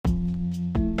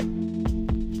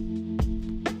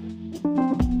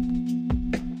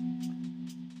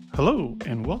Hello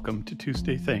and welcome to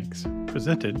Tuesday Thanks,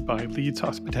 presented by Leeds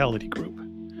Hospitality Group.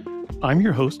 I'm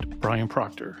your host, Brian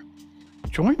Proctor.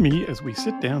 Join me as we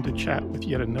sit down to chat with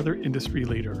yet another industry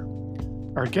leader.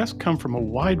 Our guests come from a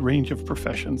wide range of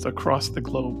professions across the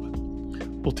globe.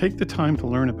 We'll take the time to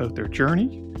learn about their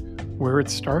journey, where it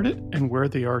started, and where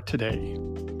they are today.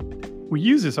 We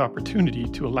use this opportunity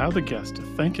to allow the guest to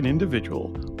thank an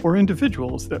individual or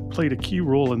individuals that played a key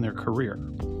role in their career,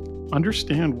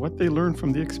 understand what they learned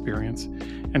from the experience,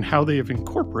 and how they have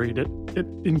incorporated it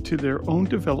into their own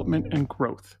development and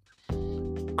growth.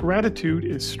 Gratitude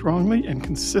is strongly and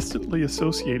consistently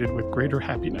associated with greater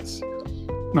happiness.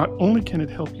 Not only can it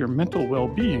help your mental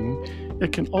well-being,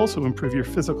 it can also improve your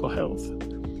physical health.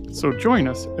 So join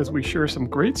us as we share some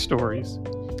great stories,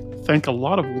 thank a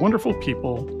lot of wonderful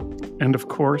people, and of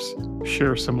course,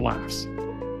 share some laughs.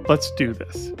 Let's do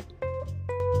this.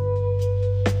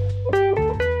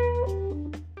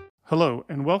 Hello,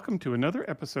 and welcome to another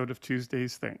episode of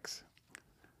Tuesday's Thanks.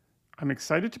 I'm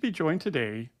excited to be joined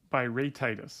today by Ray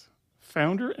Titus,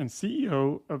 founder and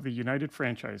CEO of the United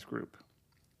Franchise Group.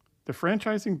 The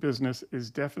franchising business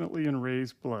is definitely in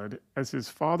Ray's blood, as his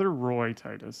father, Ray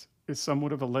Titus, is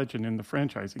somewhat of a legend in the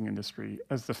franchising industry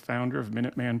as the founder of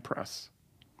Minuteman Press.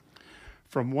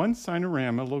 From one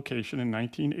Signarama location in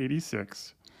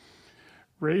 1986,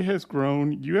 Ray has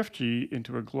grown UFG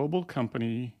into a global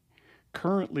company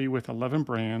currently with 11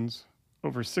 brands,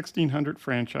 over 1,600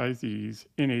 franchisees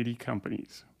in 80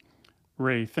 companies.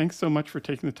 Ray, thanks so much for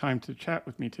taking the time to chat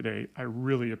with me today. I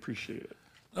really appreciate it.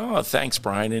 Oh, thanks,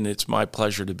 Brian, and it's my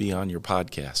pleasure to be on your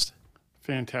podcast.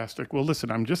 Fantastic. Well,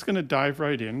 listen, I'm just going to dive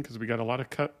right in because we got a lot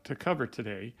to cover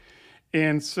today.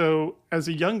 And so, as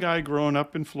a young guy growing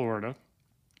up in Florida,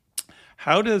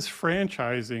 how does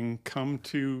franchising come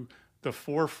to the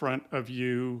forefront of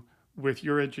you with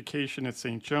your education at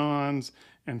St. John's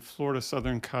and Florida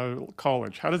Southern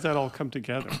College? How does that all come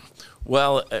together?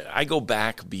 Well, I go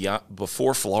back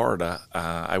before Florida.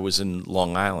 I was in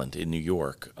Long Island in New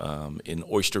York, in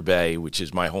Oyster Bay, which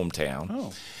is my hometown.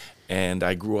 Oh. And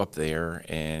I grew up there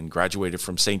and graduated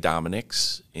from St.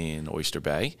 Dominic's in Oyster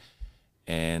Bay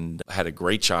and had a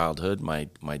great childhood. My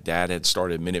dad had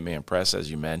started Minuteman Press,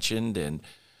 as you mentioned, and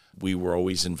we were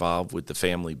always involved with the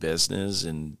family business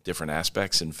in different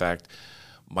aspects. In fact,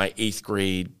 my 8th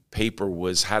grade paper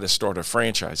was how to start a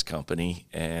franchise company,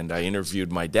 and I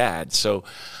interviewed my dad. So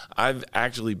I've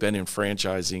actually been in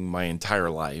franchising my entire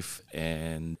life,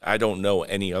 and I don't know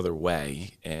any other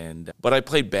way. But I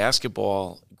played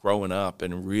basketball growing up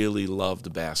and really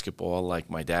loved basketball like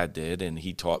my dad did, and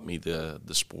he taught me the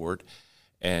sport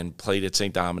and played at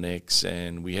St. Dominic's,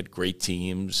 and we had great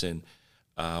teams, and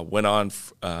went on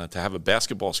to have a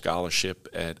basketball scholarship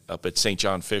up at St.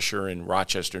 John Fisher in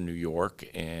Rochester, New York.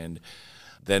 And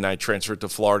then I transferred to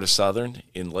Florida Southern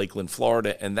in Lakeland,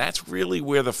 Florida. And that's really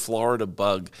where the Florida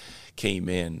bug came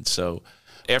in. So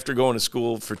after going to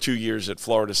school for 2 years at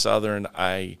Florida Southern,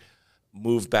 I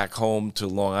moved back home to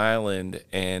Long Island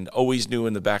and always knew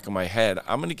in the back of my head,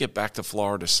 I'm going to get back to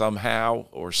Florida somehow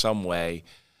or some way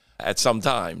at some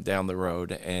time down the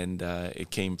road. And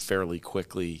it came fairly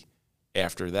quickly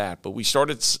after that. But we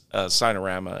started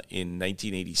Signarama in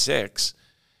 1986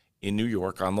 in New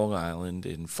York on Long Island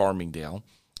in Farmingdale.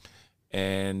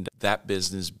 And that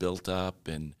business built up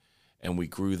and we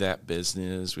grew that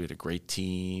business. We had a great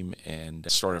team and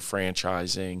started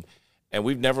franchising. And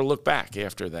we've never looked back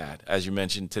after that. As you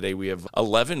mentioned, today we have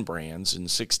 11 brands and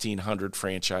 1,600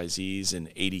 franchisees in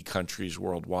 80 countries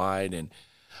worldwide. And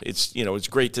it's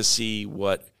great to see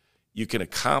what you can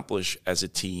accomplish as a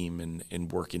team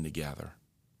and working together.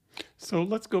 So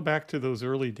let's go back to those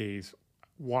early days.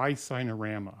 Why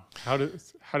Signarama? How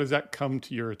does that come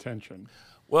to your attention?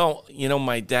 Well,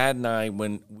 my dad and I,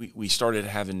 when we started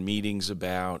having meetings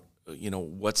about,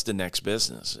 what's the next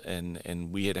business,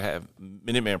 and we have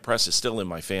Minuteman Press is still in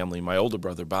my family. My older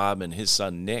brother Bob and his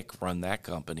son Nick run that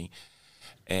company,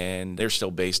 and they're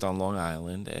still based on Long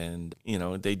Island, and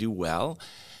they do well.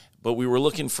 But we were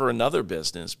looking for another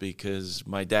business because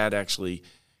my dad actually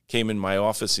came in my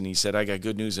office and he said, I got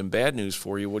good news and bad news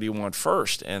for you. What do you want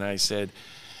first? And I said,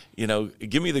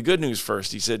 give me the good news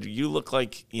first. He said, you look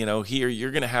like, here you're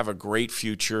going to have a great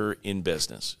future in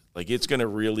business. Like you're going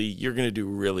to do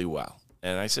really well.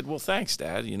 And I said, well, thanks,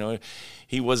 Dad.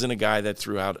 He wasn't a guy that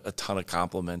threw out a ton of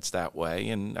compliments that way.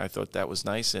 And I thought that was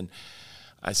nice. And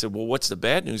I said, well, what's the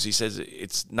bad news? He says,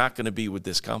 it's not going to be with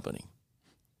this company.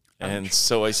 And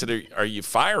so I said, are you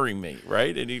firing me,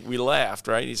 right? And we laughed,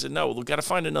 right? He said, no, we've got to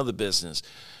find another business.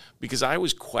 Because I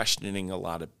was questioning a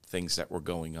lot of things that were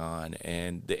going on.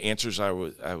 And the answers I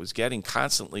was getting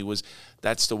constantly was,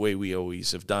 that's the way we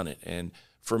always have done it. And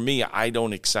For me, I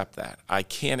don't accept that. I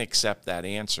can't accept that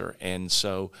answer. And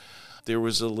so there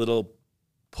was a little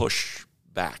push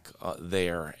back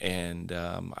there, and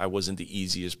I wasn't the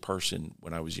easiest person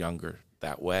when I was younger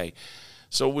that way.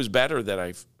 So it was better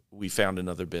that we found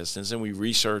another business, and we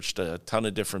researched a ton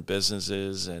of different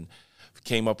businesses and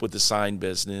came up with the sign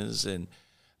business, and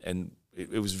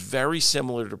it was very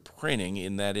similar to printing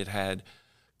in that it had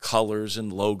colors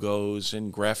and logos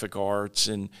and graphic arts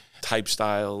and type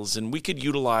styles, and we could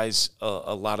utilize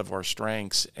a lot of our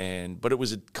strengths, but it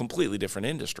was a completely different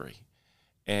industry.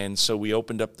 And so we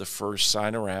opened up the first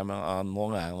Signarama on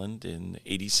Long Island in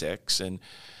 '86 and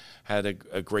had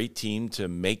a great team to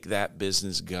make that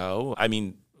business go. I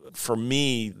mean, for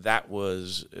me, that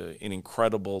was an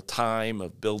incredible time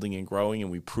of building and growing,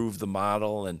 and we proved the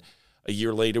model. And a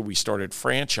year later, we started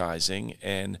franchising,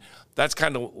 and that's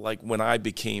kind of like when I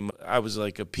was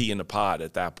like a pea in a pod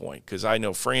at that point, because I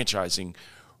know franchising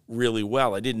really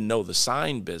well. I didn't know the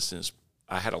sign business.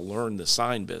 I had to learn the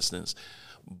sign business.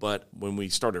 But when we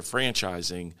started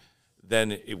franchising,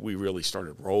 then we really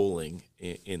started rolling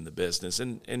in the business,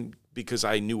 and because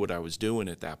I knew what I was doing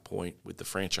at that point with the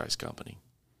franchise company.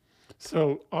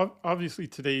 So obviously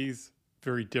today's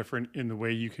very different in the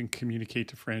way you can communicate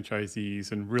to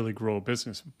franchisees and really grow a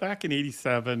business. Back in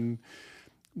 '87,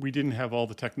 we didn't have all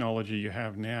the technology you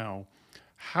have now.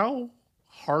 How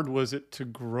hard was it to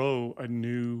grow a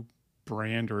new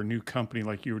brand or a new company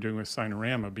like you were doing with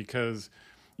Signarama? Because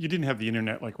you didn't have the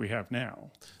internet like we have now.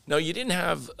 No, you didn't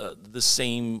have the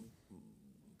same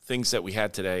things that we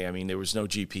had today. I mean, there was no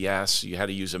GPS. You had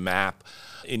to use a map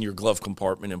in your glove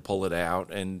compartment and pull it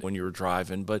out and when you were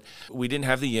driving. But we didn't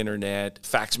have the internet.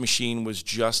 Fax machine was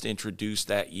just introduced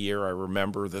that year. I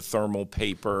remember the thermal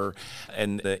paper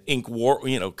and the ink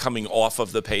coming off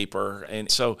of the paper. And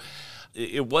so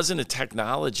it wasn't a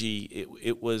technology,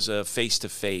 it was a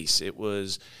face-to-face.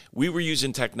 We were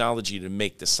using technology to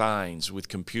make the signs with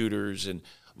computers and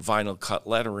vinyl cut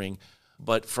lettering,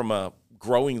 but from a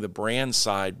growing the brand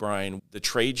side, Brian, the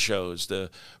trade shows, the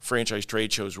franchise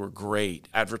trade shows were great.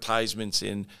 Advertisements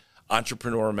in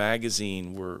Entrepreneur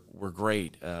magazine were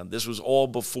great. This was all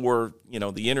before,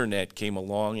 the internet came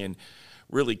along and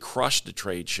really crushed the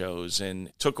trade shows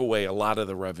and took away a lot of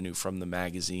the revenue from the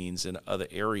magazines and other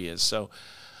areas. So,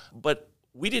 but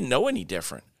we didn't know any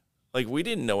different. Like, we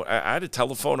didn't know. I had a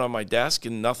telephone on my desk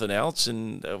and nothing else,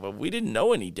 and we didn't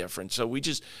know any different. So we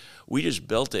just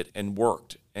built it and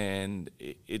worked, and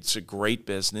it's a great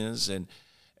business. And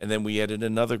then we added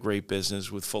another great business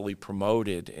with Fully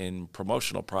Promoted and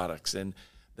promotional products, and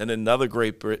then another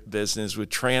great business with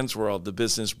Transworld, the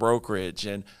business brokerage,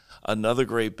 and another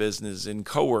great business in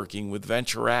co-working with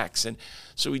Venture X. And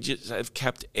so we just have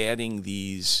kept adding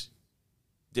these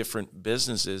different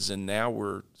businesses, and now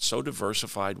we're so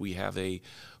diversified. We have a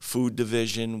food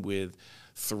division with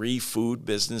 3 food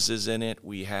businesses in it.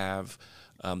 We have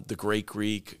the Great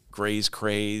Greek, Gray's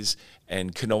Craze,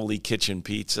 and Cannoli Kitchen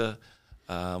Pizza,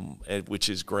 which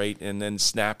is great. And then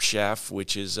Snap Chef,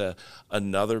 which is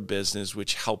another business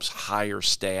which helps hire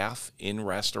staff in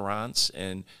restaurants,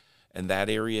 and that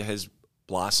area has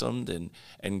blossomed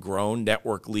and grown.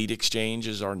 Network Lead Exchange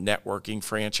is our networking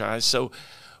franchise. So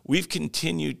we've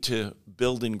continued to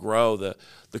build and grow.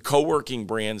 The co-working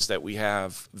brands that we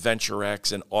have, Venture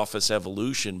X and Office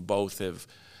Evolution, both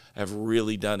have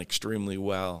really done extremely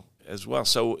well as well.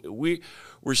 So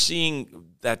we're seeing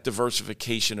that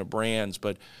diversification of brands.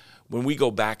 But when we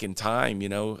go back in time,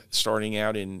 starting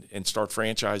out and start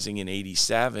franchising in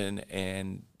 '87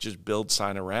 and just build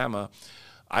Signarama,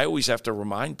 I always have to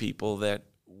remind people that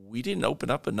we didn't open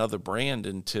up another brand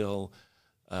until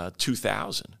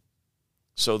 2000.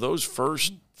 So those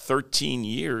first 13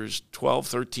 years,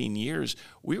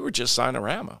 we were just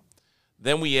Signarama.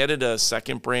 Then we added a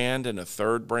second brand and a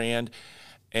third brand,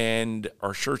 and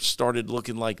our shirts started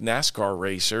looking like NASCAR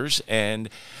racers. And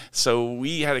so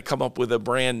we had to come up with a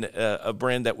brand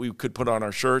that we could put on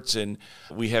our shirts. And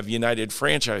we have United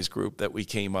Franchise Group that we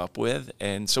came up with.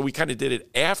 And so we kind of did it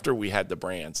after we had the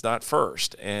brands, not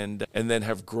first, and then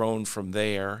have grown from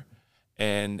there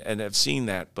and have seen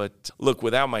that. But look,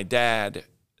 without my dad,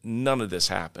 none of this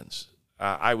happens.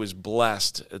 I was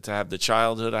blessed to have the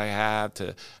childhood I had,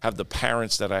 to have the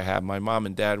parents that I have. My mom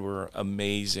and dad were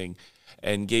amazing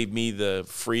and gave me the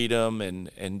freedom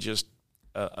and just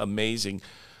amazing.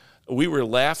 We were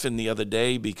laughing the other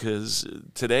day because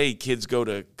today kids go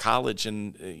to college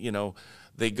and,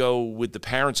 they go with the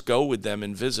parents, go with them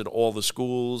and visit all the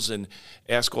schools and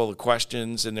ask all the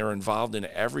questions, and they're involved in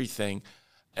everything.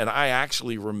 And I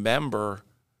actually remember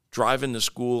driving to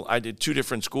school. I did 2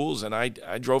 different schools, and I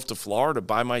drove to Florida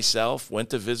by myself, went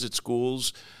to visit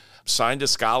schools. signed a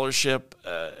scholarship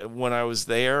when I was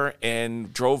there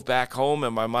and drove back home.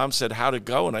 And my mom said, how'd it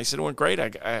go? And I said, it went great.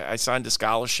 I signed a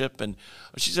scholarship. And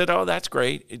she said, oh, that's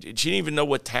great. She didn't even know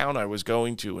what town I was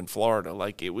going to in Florida.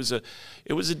 Like it was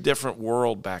a different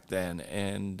world back then.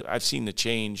 And I've seen the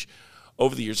change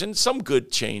over the years, and some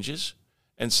good changes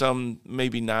and some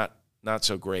maybe not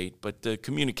so great. But the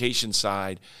communication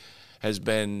side has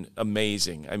been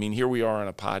amazing. I mean, here we are on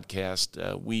a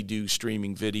podcast. We do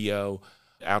streaming video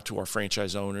out to our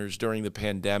franchise owners. During the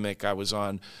pandemic, I was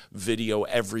on video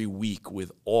every week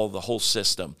with the whole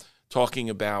system, talking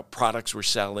about products we're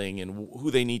selling and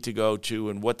who they need to go to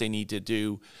and what they need to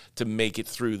do to make it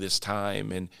through this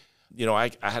time. And, you know,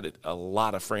 I had a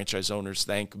lot of franchise owners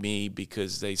thank me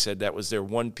because they said that was their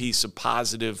one piece of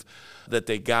positive that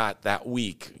they got that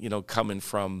week, you know, coming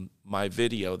from my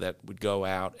video that would go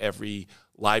out every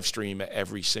live stream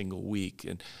every single week.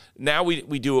 And now we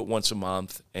do it once a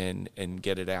month and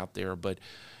get it out there. But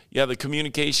yeah, the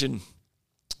communication,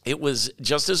 it was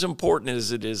just as important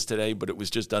as it is today, but it was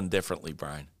just done differently,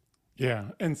 Brian. Yeah.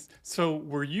 And so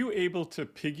were you able to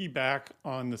piggyback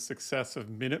on the success of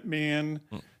Minuteman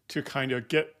to kind of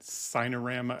get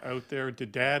Signarama out there?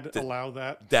 Did Dad allow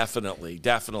that?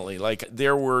 Definitely. Like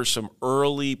there were some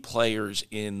early players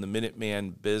in the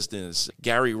Minuteman business.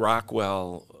 Gary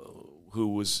Rockwell,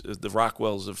 who was the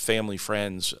Rockwells of family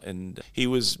friends, and he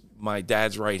was my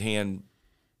dad's right-hand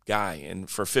guy. And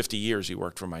for 50 years, he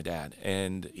worked for my dad.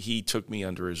 And he took me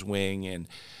under his wing, and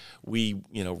we,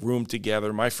 you know, roomed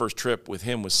together. My first trip with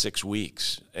him was 6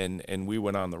 weeks, and we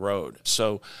went on the road.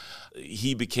 So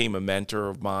he became a mentor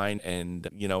of mine, and,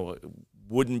 you know,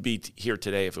 wouldn't be here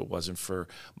today if it wasn't for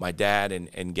my dad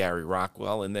and Gary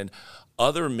Rockwell. And then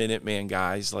other Minuteman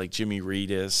guys like Jimmy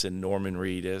Reedus and Norman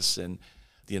Reedus and,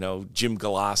 you know, Jim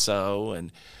Galasso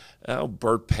and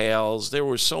Bert Pales. There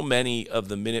were so many of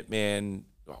the Minuteman,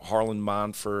 Harlan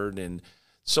Monfort, and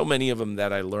so many of them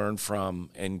that I learned from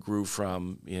and grew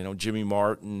from, you know, Jimmy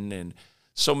Martin, and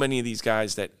so many of these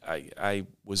guys that I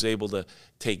was able to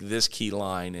take this key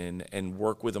line and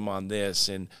work with them on this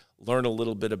and learn a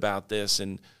little bit about this.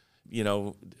 And, you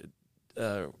know,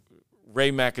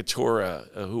 Ray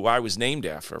Makatura, who I was named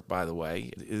after, by the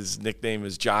way, his nickname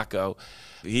is Jocko.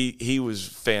 He was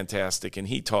fantastic, and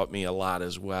he taught me a lot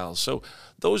as well. So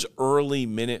those early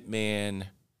Minuteman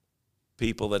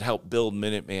people that helped build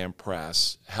Minuteman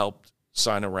Press helped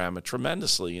Signarama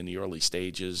tremendously in the early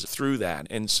stages through that.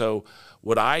 And so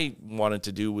what I wanted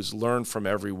to do was learn from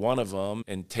every one of them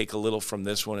and take a little from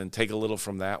this one and take a little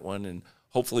from that one, and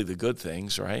hopefully the good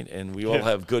things, right? And we all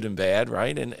have good and bad,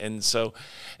 right? And so,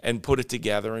 and put it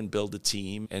together and build a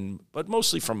team, but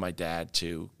mostly from my dad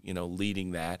too, you know,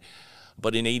 leading that.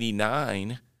 But in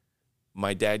 '89,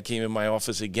 my dad came in my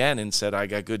office again and said, I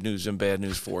got good news and bad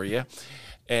news for you.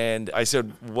 And I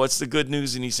said, what's the good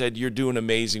news? And he said, you're doing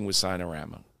amazing with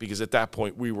Signarama. Because at that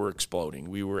point, we were exploding.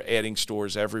 We were adding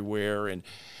stores everywhere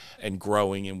and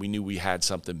growing, and we knew we had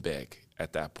something big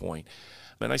at that point.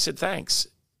 And I said, thanks.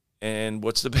 And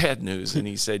what's the bad news? And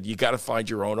he said, you got to find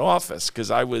your own office.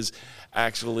 Because I was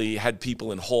actually had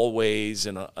people in hallways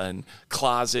and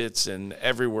closets and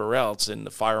everywhere else. And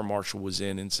the fire marshal was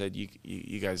in and said,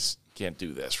 you guys can't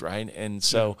do this, right? And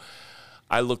so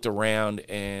I looked around,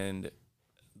 and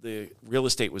the real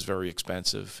estate was very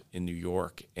expensive in New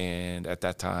York and at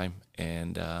that time,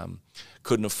 and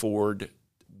couldn't afford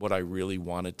what I really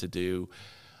wanted to do.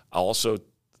 I also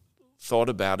thought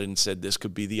about it and said this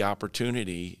could be the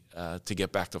opportunity to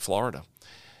get back to Florida.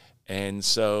 And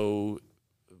so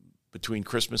between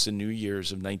Christmas and New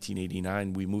Year's of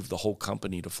 1989, we moved the whole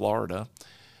company to Florida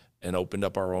and opened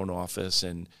up our own office.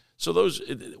 And so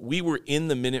we were in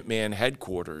the Minuteman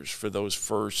headquarters for those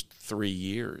first 3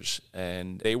 years,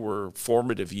 and they were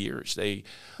formative years. They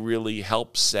really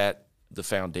helped set the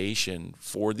foundation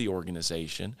for the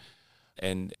organization,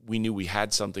 and we knew we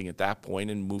had something at that point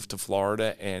and moved to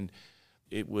Florida, and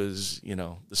it was, you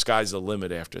know, the sky's the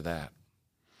limit after that.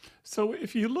 So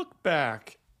if you look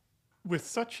back, with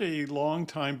such a long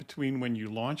time between when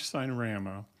you launched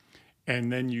Signarama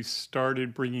and then you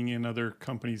started bringing in other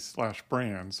companies /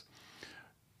 brands,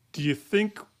 do you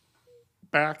think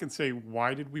back and say,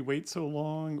 why did we wait so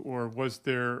long? Or was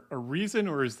there a reason,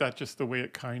 or is that just the way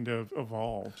it kind of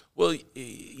evolved? Well,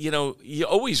 you know, you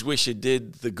always wish you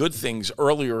did the good things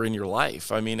earlier in your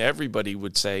life. I mean, everybody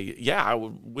would say, yeah, I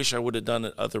wish I would have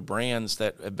done other brands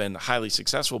that have been highly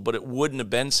successful, but it wouldn't have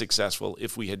been successful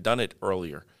if we had done it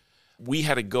earlier. We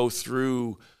had to go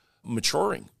through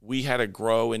maturing. We had to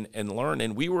grow and learn.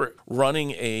 And we were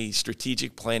running a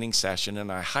strategic planning session, and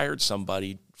I hired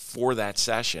somebody for that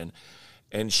session,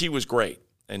 and she was great.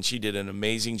 and she did an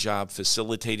amazing job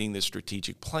facilitating the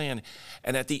strategic plan.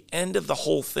 And at the end of the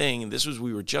whole thing,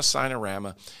 we were just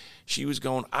Signarama, she was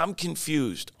going, I'm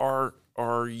confused. Are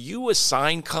you a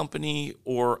sign company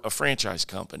or a franchise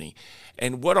company?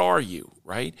 And what are you,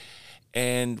 right?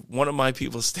 And one of my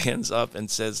people stands up and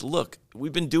says, look,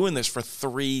 we've been doing this for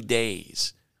 3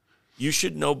 days. You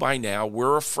should know by now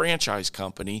we're a franchise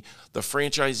company. The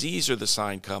franchisees are the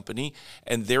sign company,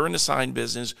 and they're in the sign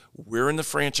business. We're in the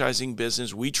franchising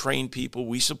business. We train people.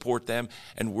 We support them,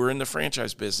 and we're in the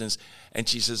franchise business. And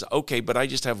she says, okay, but I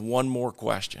just have one more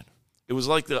question. It was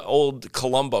like the old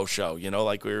Columbo show,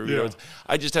 like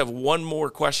I just have one more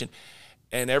question.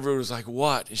 And everyone was like,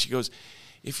 what? And she goes,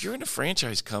 if you're in a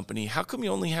franchise company, how come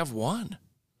you only have one?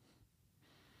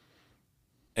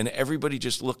 And everybody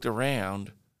just looked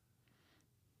around.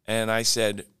 And I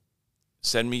said,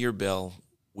 send me your bill.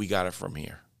 We got it from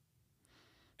here.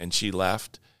 And she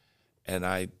left, and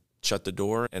I shut the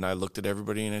door, and I looked at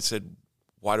everybody, and I said,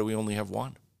 why do we only have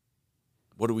one?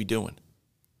 What are we doing?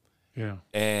 Yeah.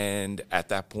 And at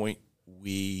that point,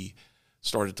 we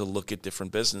started to look at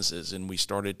different businesses, and we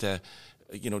started to,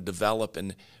 develop,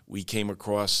 and we came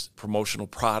across promotional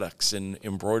products and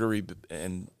embroidery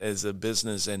and as a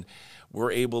business, and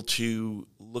we're able to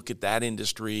look at that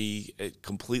industry, a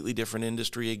completely different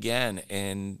industry again,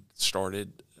 and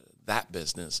started that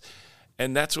business.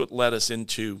 And that's what led us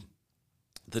into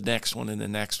the next one and the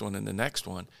next one and the next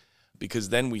one, because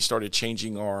then we started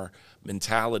changing our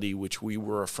mentality, which we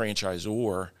were a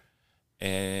franchisor,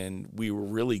 and we were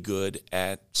really good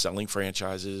at selling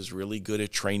franchises, really good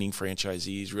at training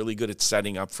franchisees, really good at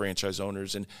setting up franchise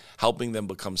owners and helping them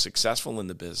become successful in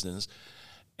the business.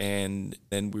 And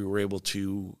then we were able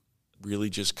to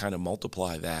really just kind of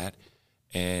multiply that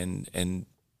and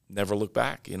never look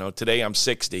back. Today I'm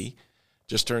 60,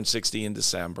 just turned 60 in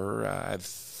December. I have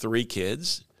 3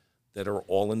 kids that are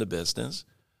all in the business,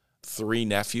 3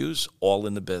 nephews, all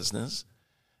in the business.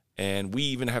 And we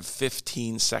even have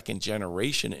 15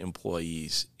 second-generation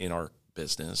employees in our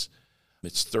business.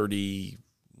 It's going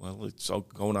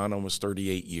on almost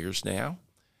 38 years now.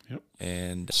 Yep.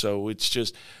 And so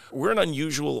we're an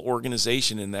unusual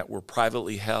organization in that we're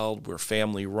privately held, we're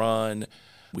family run,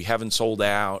 we haven't sold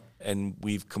out, and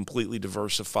we've completely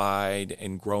diversified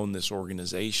and grown this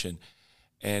organization.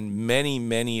 And many,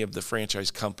 many of the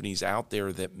franchise companies out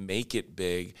there that make it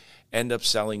big end up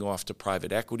selling off to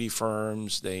private equity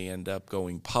firms. They end up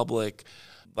going public.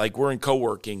 Like we're in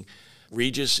co-working.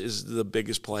 Regis is the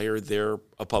biggest player. They're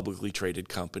a publicly traded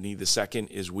company. The second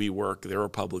is WeWork. They're a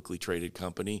publicly traded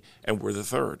company, and we're the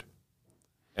third.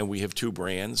 And we have 2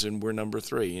 brands, and we're number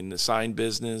 3. In the sign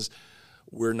business,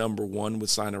 we're number 1 with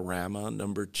Signarama.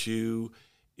 Number 2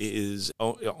 is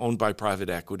owned by private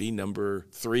equity. Number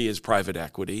 3 is private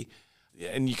equity.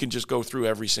 And you can just go through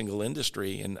every single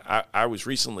industry. And I was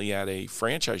recently at a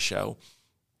franchise show,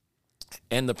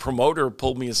 and the promoter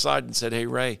pulled me aside and said, hey,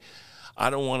 Ray, I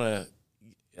don't want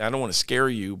to scare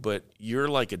you, but you're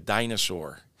like a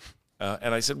dinosaur.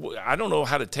 And I said, well, I don't know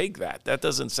how to take that. That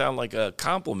doesn't sound like a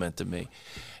compliment to me.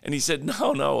 And he said,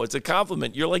 no, it's a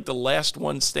compliment. You're like the last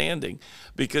one standing.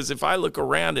 Because if I look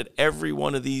around at every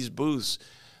one of these booths,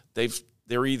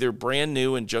 they're either brand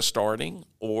new and just starting,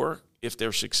 or if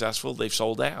they're successful, they've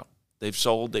sold out. They've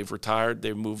sold, they've retired,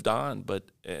 they've moved on.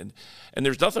 And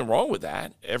there's nothing wrong with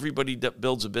that. Everybody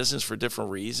builds a business for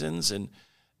different reasons and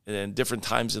different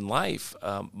times in life.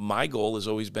 My goal has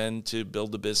always been to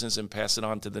build a business and pass it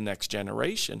on to the next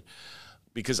generation,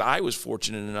 because I was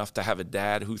fortunate enough to have a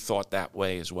dad who thought that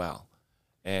way as well.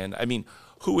 And I mean,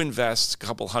 who invests a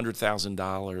couple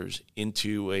 $100,000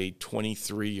 into a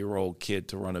 23-year-old kid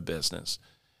to run a business?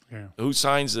 Yeah. Who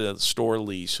signs a store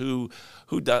lease? Who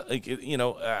does?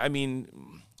 I mean,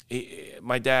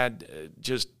 my dad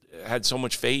just had so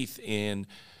much faith in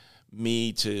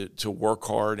me to work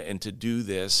hard and to do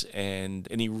this, and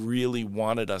he really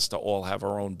wanted us to all have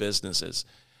our own businesses,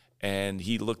 and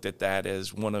he looked at that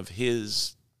as one of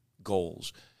his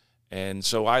goals. And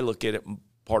so I look at it,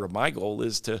 part of my goal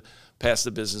is to pass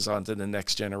the business on to the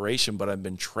next generation, but I've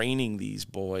been training these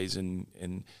boys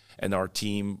and our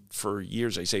team for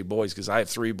years. I say boys because I have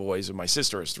 3 boys and my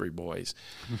sister has 3 boys.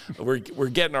 We're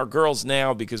getting our girls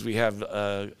now because we have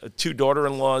 2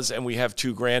 daughter-in-laws and we have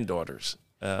 2 granddaughters.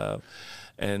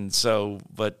 And so,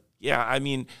 but yeah, I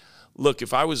mean, look,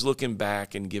 if I was looking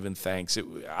back and giving thanks,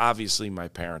 obviously my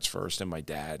parents first and my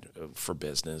dad for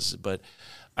business, but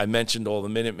I mentioned all the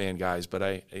Minuteman guys,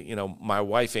 but my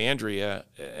wife Andrea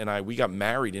and we got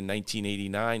married in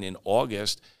 1989 in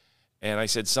August, And I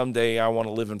said, someday I want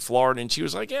to live in Florida. And she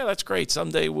was like, yeah, that's great.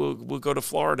 Someday we'll go to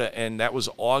Florida. And that was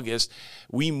August.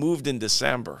 We moved in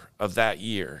December of that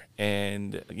year.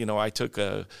 And, I took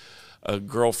a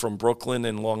girl from Brooklyn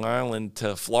and Long Island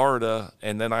to Florida.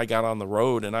 And then I got on the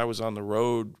road, and I was on the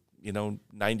road,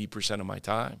 90% of my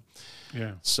time.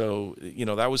 Yeah. So,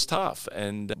 that was tough.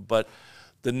 But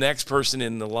the next person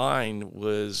in the line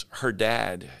was her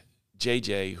dad,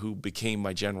 JJ, who became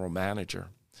my general manager.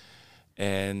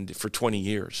 And for 20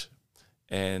 years.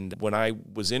 And when I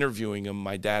was interviewing him,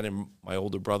 my dad and my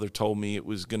older brother told me it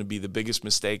was going to be the biggest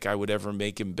mistake I would ever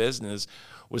make in business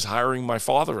was hiring my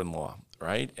father-in-law,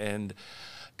 right? And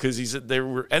because they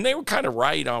were kind of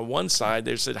right on one side.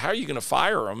 They said, how are you going to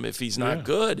fire him if he's not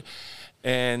good?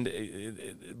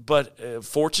 But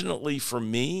fortunately for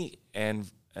me and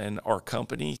our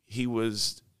company, he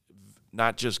was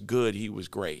not just good, he was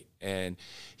great. And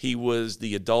he was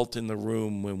the adult in the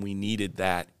room when we needed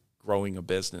that growing a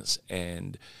business.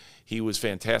 And he was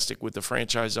fantastic with the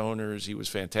franchise owners. He was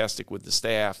fantastic with the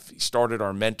staff. He started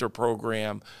our mentor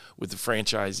program with the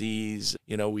franchisees.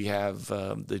 We have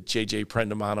the J.J.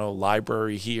 Prendamano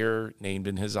Library here named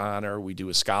in his honor. We do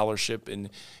a scholarship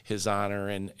in his honor.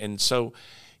 And so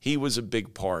he was a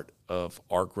big part of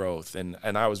our growth. And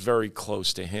I was very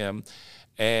close to him.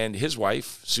 And his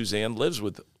wife, Suzanne, lives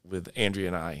with Andrea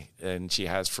and I, and she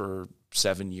has for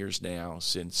 7 years now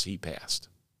since he passed.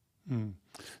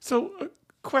 So,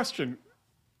 question.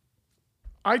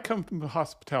 I come from the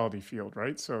hospitality field,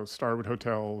 right? So Starwood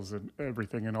Hotels and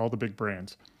everything and all the big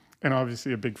brands, and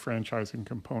obviously a big franchising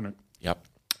component. Yep.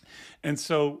 And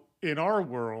so in our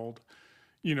world,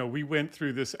 we went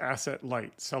through this asset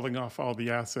light, selling off all the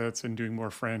assets and doing more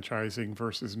franchising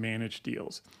versus managed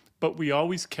deals. But we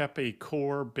always kept a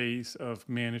core base of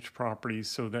managed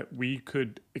properties so that we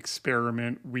could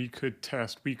experiment, we could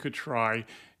test, we could try,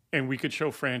 and we could show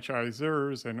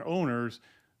franchisors and owners,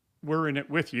 we're in it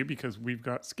with you because we've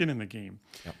got skin in the game.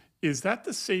 Yep. Is that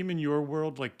the same in your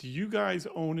world? Like, do you guys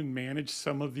own and manage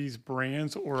some of these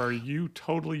brands, or are you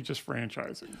totally just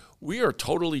franchising? We are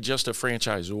totally just a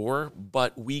franchisor,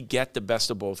 but we get the best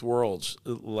of both worlds,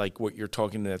 like what you're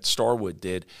talking that Starwood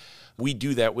did. We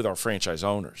do that with our franchise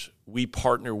owners. We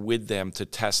partner with them to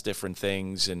test different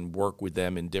things and work with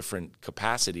them in different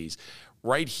capacities.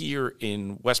 Right here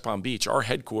in West Palm Beach, our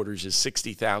headquarters is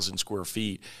 60,000 square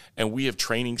feet, and we have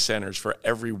training centers for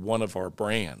every one of our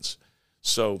brands.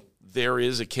 So there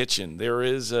is a kitchen, there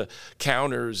is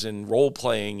counters and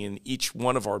role-playing in each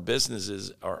one of our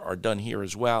businesses are done here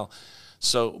as well.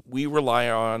 So we rely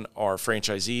on our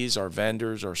franchisees, our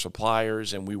vendors, our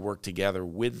suppliers, and we work together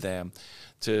with them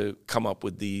to come up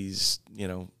with these,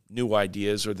 new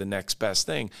ideas or the next best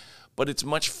thing. But it's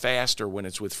much faster when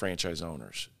it's with franchise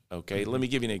owners, okay? Let me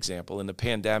give you an example. In the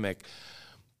pandemic,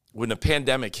 when the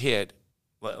pandemic hit,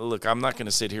 look, I'm not going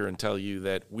to sit here and tell you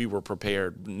that we were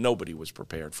prepared. Nobody was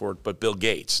prepared for it, but Bill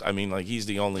Gates. I mean, he's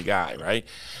the only guy, right?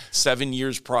 7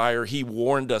 years prior, he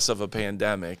warned us of a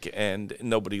pandemic, and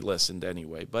nobody listened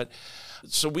anyway. But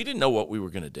so we didn't know what we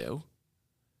were going to do.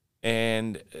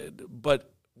 But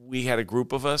we had a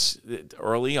group of us that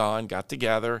early on got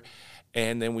together,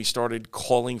 and then we started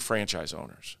calling franchise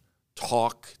owners,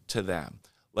 talk to them.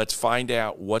 Let's find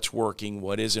out what's working,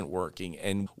 what isn't working.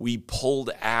 And we pulled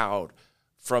out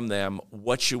from them,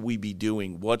 what should we be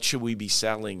doing? What should we be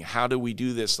selling? How do we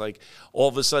do this? Like all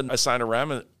of a sudden, a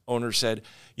Signarama owner said,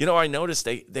 I noticed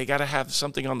they got to have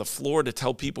something on the floor to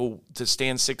tell people to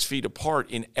stand 6 feet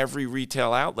apart in every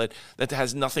retail outlet that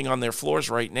has nothing on their floors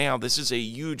right now. This is a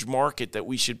huge market that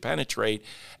we should penetrate,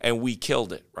 and we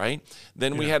killed it, right?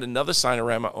 Then we had another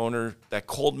Signarama owner that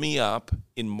called me up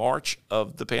in March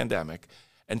of the pandemic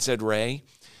and said, Ray,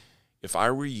 if I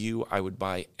were you, I would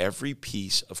buy every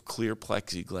piece of clear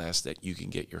plexiglass that you can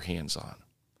get your hands on.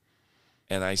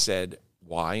 And I said,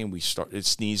 why? And we started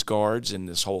sneeze guards and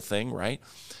this whole thing, right?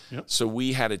 Yep. So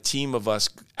we had a team of us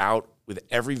out with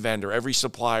every vendor, every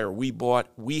supplier.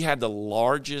 We had the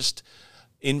largest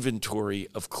inventory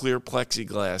of clear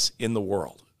plexiglass in the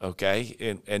world,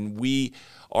 okay? And we,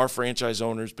 our franchise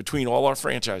owners, between all our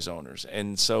franchise owners.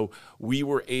 And so we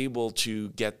were able to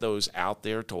get those out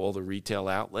there to all the retail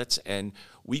outlets, and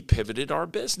we pivoted our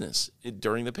business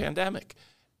during the pandemic.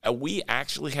 We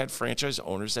actually had franchise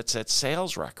owners that set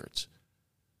sales records.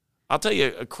 I'll tell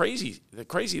you the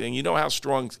crazy thing. You know how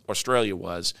strong Australia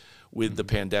was with the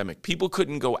pandemic. People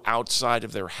couldn't go outside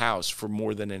of their house for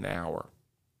more than an hour.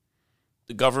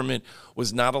 The government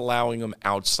was not allowing them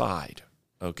outside,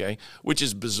 okay? Which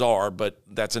is bizarre, but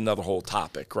that's another whole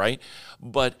topic, right?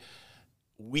 But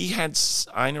we had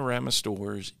Signarama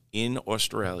stores in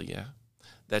Australia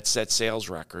that set sales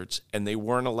records, and they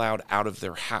weren't allowed out of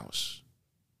their house.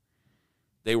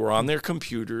 They were on their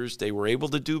computers, they were able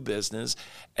to do business,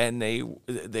 and they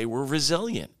were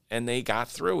resilient, and they got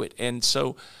through it. And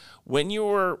so when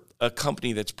you're a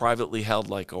company that's privately held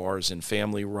like ours and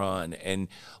family run and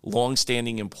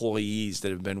longstanding employees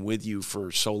that have been with you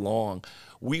for so long,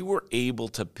 we were able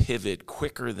to pivot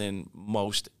quicker than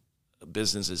most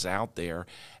businesses out there,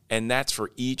 and that's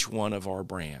for each one of our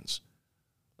brands.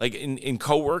 Like in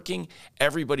co-working,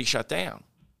 everybody shut down,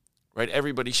 right?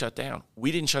 Everybody shut down.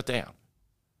 We didn't shut down.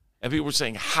 And people were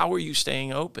saying, how are you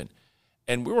staying open?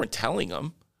 And we weren't telling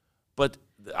them, but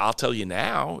I'll tell you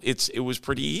now, it was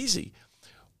pretty easy.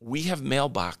 We have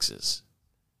mailboxes.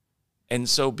 And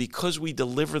so because we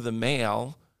deliver the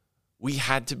mail, we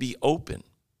had to be open.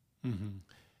 Mm-hmm.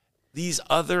 These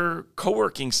other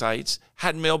co-working sites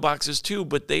had mailboxes too,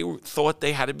 but they thought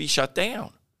they had to be shut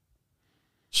down.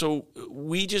 So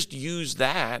we just used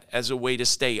that as a way to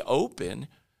stay open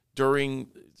during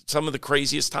some of the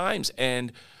craziest times.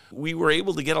 And we were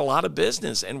able to get a lot of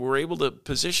business, and we're able to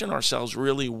position ourselves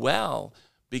really well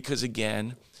because,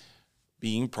 again,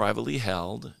 being privately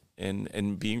held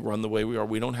and being run the way we are,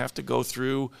 we don't have to go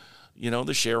through,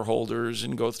 the shareholders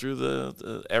and go through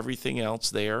the everything else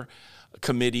there,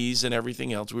 committees and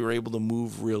everything else. We were able to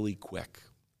move really quick,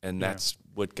 and that's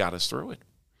what got us through it.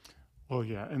 Well,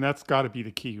 yeah, and that's got to be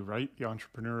the key, right? The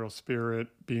entrepreneurial spirit,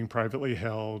 being privately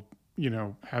held,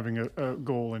 having a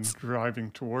goal and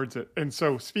driving towards it. And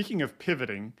so speaking of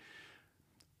pivoting,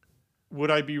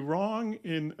 would I be wrong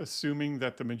in assuming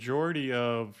that the majority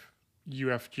of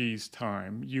UFG's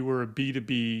time, you were a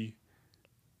B2B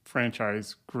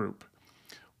franchise group?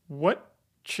 What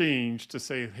changed to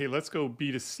say, hey, let's go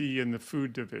B2C in the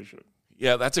food division?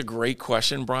 Yeah, that's a great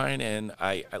question, Brian. And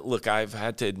I've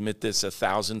had to admit this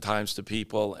 1,000 times to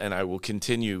people, and I will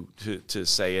continue to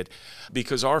say it,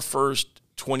 because our first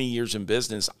 20 years in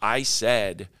business, I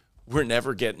said, we're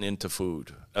never getting into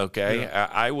food, okay? Yeah.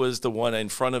 I was the one in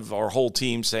front of our whole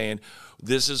team saying,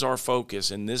 this is our focus,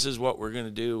 and this is what we're going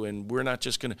to do, and we're not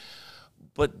just going to.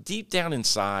 But deep down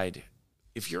inside,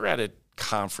 if you're at a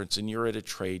conference and you're at a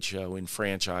trade show in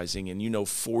franchising and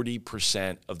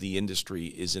 40% of the industry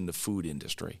is in the food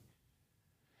industry,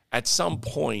 at some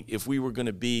point, if we were going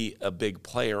to be a big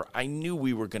player, I knew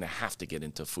we were going to have to get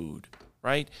into food,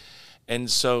 right? And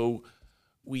so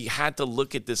we had to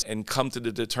look at this and come to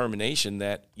the determination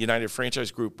that United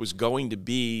Franchise Group was going to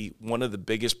be one of the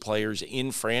biggest players in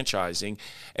franchising.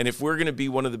 And if we're going to be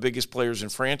one of the biggest players in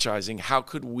franchising, how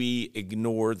could we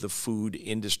ignore the food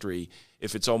industry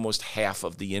if it's almost half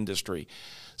of the industry?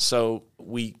 So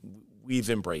we've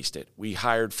embraced it. We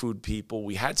hired food people.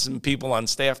 We had some people on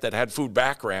staff that had food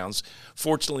backgrounds.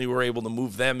 Fortunately, we were able to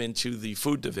move them into the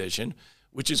food division,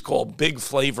 which is called Big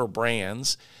Flavor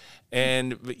Brands.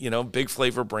 And, Big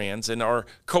Flavor Brands. And our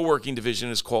co-working division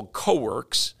is called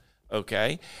Co-works,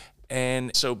 okay?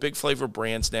 And so Big Flavor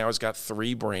Brands now has got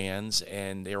 3 brands,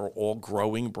 and they're all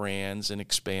growing brands and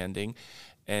expanding,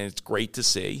 and it's great to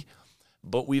see.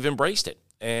 But we've embraced it.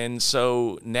 And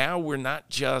so now we're not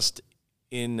just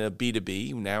in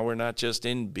B2B. Now we're not just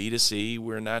in B2C.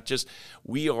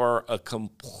 We are a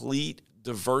complete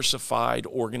diversified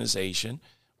organization,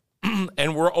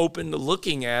 and we're open to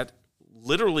looking at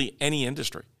literally any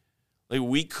industry. Like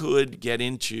we could get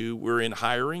into, we're in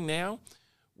hiring now,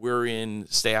 we're in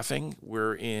staffing,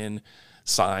 we're in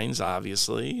signs,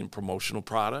 obviously, and promotional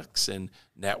products and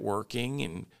networking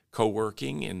and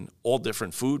co-working and all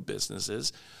different food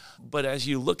businesses. But as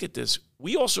you look at this,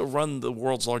 we also run the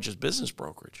world's largest business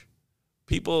brokerage.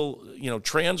 People,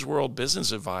 Transworld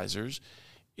Business Advisors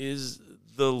is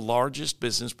the largest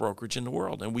business brokerage in the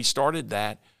world. And we started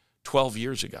that 12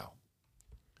 years ago.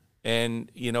 And,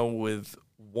 with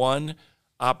one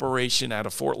operation out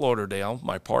of Fort Lauderdale,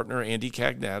 my partner, Andy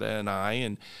Cagnetta, and I,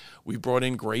 and we brought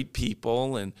in great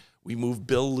people, and we moved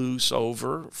Bill Luce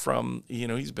over from,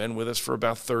 he's been with us for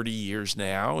about 30 years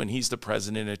now, and he's the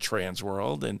president at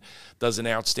Transworld and does an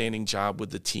outstanding job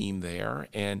with the team there.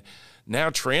 And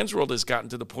now Transworld has gotten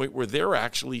to the point where they're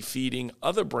actually feeding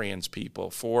other brands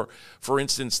people. For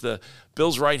instance,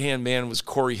 Bill's right-hand man was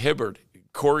Corey Hibbard.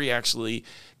 Corey actually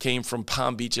came from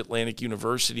Palm Beach Atlantic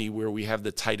University, where we have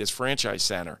the Titus Franchise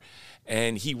Center,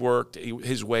 and he worked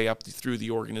his way up through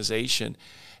the organization.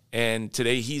 And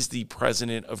today he's the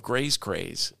president of Gray's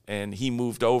Craze, and he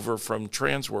moved over from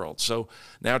Transworld. So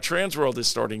now Transworld is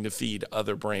starting to feed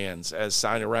other brands, as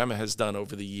Signarama has done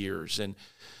over the years. And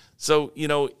so,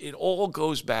 it all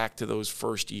goes back to those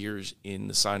first years in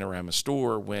the Signarama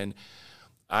store when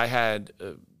I had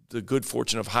the good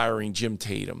fortune of hiring Jim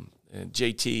Tatum. And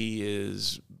JT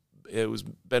is it was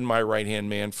been my right-hand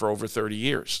man for over 30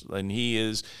 years. And he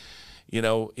is,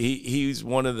 he's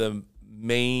one of the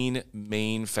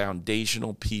main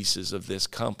foundational pieces of this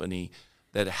company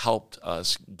that helped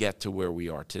us get to where we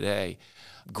are today.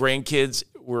 Grandkids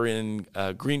were in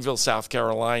Greenville, South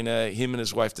Carolina. Him and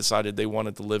his wife decided they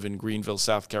wanted to live in Greenville,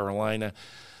 South Carolina.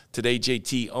 Today,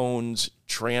 JT owns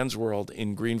Transworld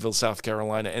in Greenville, South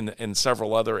Carolina, and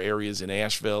several other areas in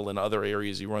Asheville and other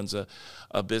areas. He runs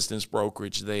a business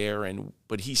brokerage there,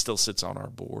 but he still sits on our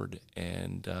board,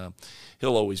 and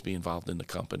he'll always be involved in the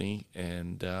company,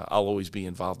 and I'll always be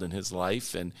involved in his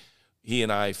life, and he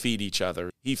and I feed each other.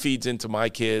 He feeds into my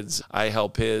kids, I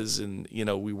help his, and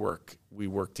we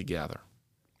work together.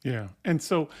 Yeah, and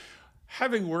so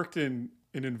having worked in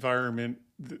an environment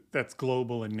that's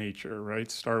global in nature,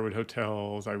 right? Starwood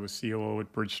Hotels. I was COO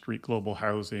at Bridge Street Global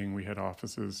Housing. We had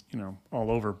offices, all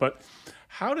over. But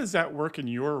how does that work in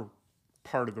your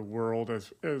part of the world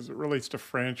as it relates to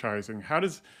franchising? How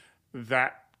does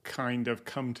that kind of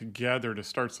come together to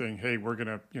start saying, hey, we're going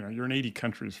to, you're in 80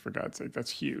 countries, for God's sake.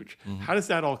 That's huge. Mm-hmm. How does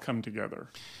that all come together?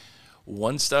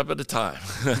 One step at a time.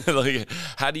 Like,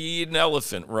 how do you eat an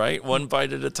elephant, right? One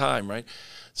bite at a time, right?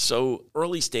 So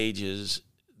early stages,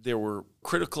 there were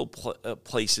critical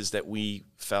places that we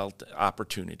felt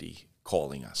opportunity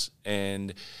calling us.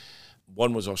 And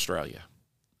one was Australia.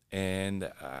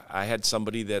 And I had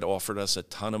somebody that offered us a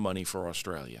ton of money for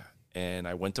Australia. And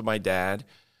I went to my dad,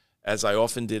 as I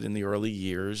often did in the early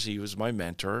years. He was my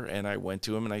mentor. And I went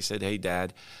to him and I said, hey,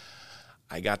 Dad,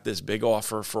 I got this big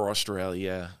offer for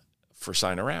Australia for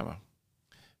Signarama.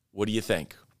 What do you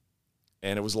think?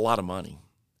 And it was a lot of money.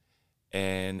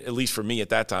 And at least for me at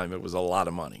that time, it was a lot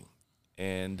of money.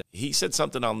 And he said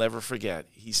something I'll never forget.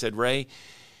 He said, Ray,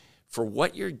 for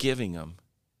what you're giving them,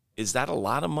 is that a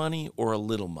lot of money or a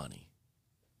little money?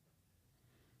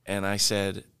 And I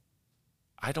said,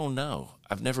 I don't know.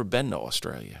 I've never been to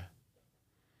Australia.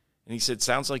 And he said,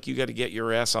 sounds like you got to get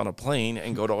your ass on a plane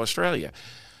and go to Australia.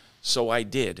 So I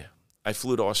did. I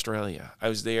flew to Australia. I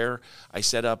was there. I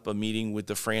set up a meeting with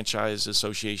the Franchise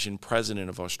Association president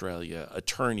of Australia,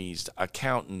 attorneys,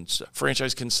 accountants,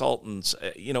 franchise consultants.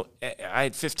 I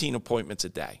had 15 appointments a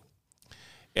day.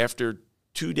 After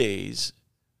 2 days,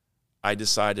 I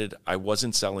decided I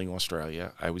wasn't selling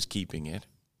Australia. I was keeping it.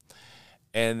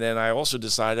 And then I also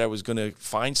decided I was going to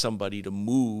find somebody to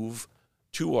move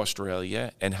to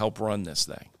Australia and help run this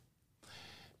thing.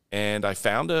 And I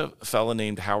found a fellow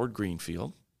named Howard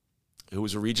Greenfield, who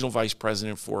was a regional vice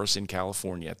president for us in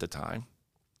California at the time.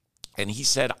 And he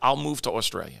said, I'll move to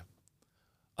Australia.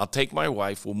 I'll take my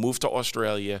wife. We'll move to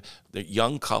Australia. The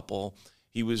young couple.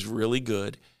 He was really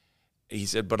good. He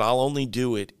said, but I'll only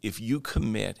do it if you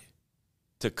commit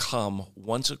to come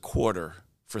once a quarter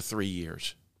for 3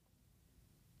 years.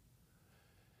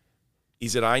 He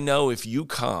said, I know if you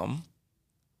come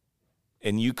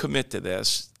and you commit to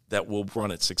this, that we'll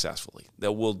run it successfully,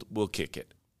 that we'll kick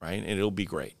it, right? And it'll be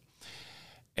great.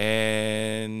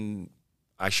 And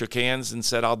I shook hands and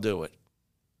said, I'll do it.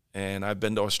 And I've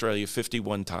been to Australia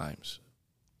 51 times.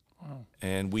 Wow.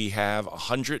 And we have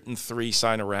 103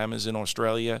 Signaramas in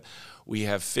Australia. We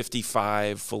have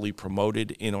 55 fully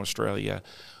promoted in Australia.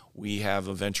 We have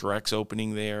a Venture X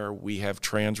opening there. We have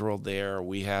Transworld there.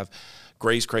 We have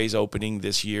Gray's Craze opening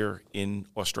this year in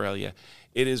Australia.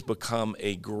 It has become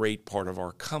a great part of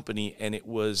our company, and it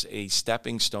was a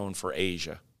stepping stone for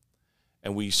Asia.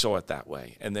 And we saw it that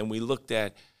way. And then we looked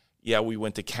at, we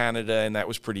went to Canada, and that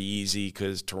was pretty easy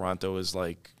because Toronto is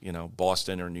like,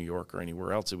 Boston or New York or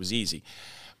anywhere else. It was easy.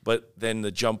 But then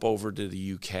the jump over to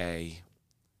the UK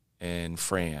and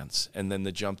France, and then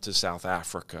the jump to South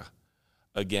Africa.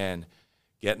 Again,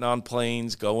 getting on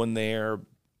planes, going there,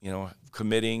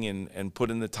 committing and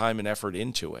putting the time and effort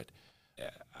into it.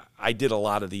 I did a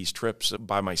lot of these trips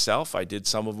by myself. I did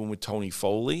some of them with Tony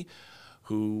Foley,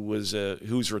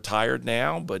 who's retired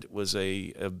now, but was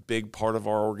a big part of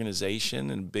our organization,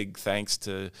 and big thanks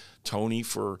to Tony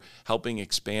for helping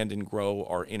expand and grow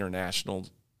our international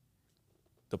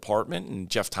department, and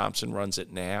Jeff Thompson runs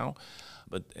it now.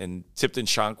 And Tipton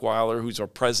Schonkweiler, who's our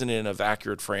president of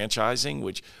Accurate Franchising,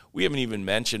 which we haven't even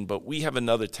mentioned, but we have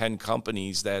another 10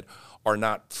 companies that are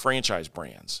not franchise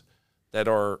brands, that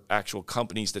are actual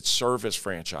companies that service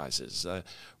franchises.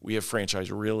 We have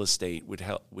franchise real estate,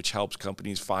 which helps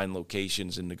companies find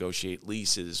locations and negotiate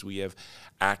leases. We have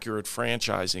Accurate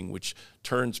Franchising, which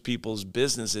turns people's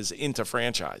businesses into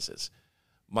franchises.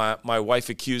 My wife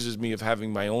accuses me of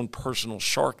having my own personal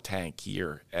Shark Tank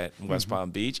here at West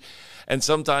Palm Beach. And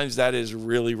sometimes that is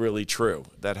really, really true.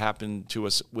 That happened to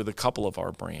us with a couple of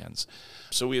our brands.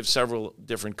 So we have several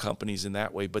different companies in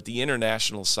that way. But the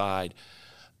international side,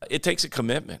 it takes a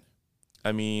commitment.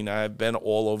 I mean, I've been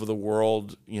all over the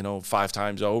world, 5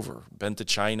 times over. Been to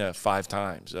China 5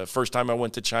 times. First time I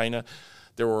went to China,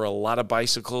 there were a lot of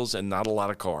bicycles and not a lot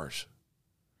of cars.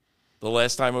 The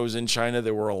last time I was in China,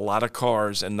 there were a lot of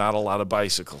cars and not a lot of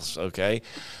bicycles, okay?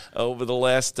 Over the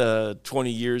last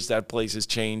 20 years, that place has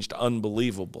changed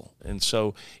unbelievable. And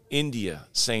so India,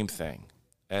 same thing.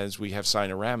 As we have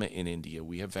Signarama in India,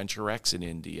 we have VentureX in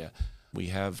India, we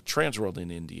have Transworld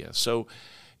in India. So,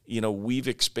 we've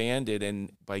expanded,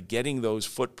 and by getting those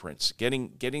footprints,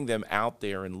 getting them out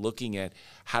there and looking at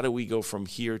how do we go from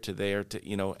here to there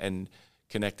to, and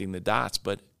connecting the dots.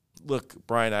 But look,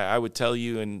 Brian, I would tell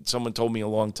you, and someone told me a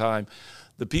long time,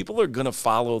 the people are going to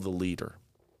follow the leader.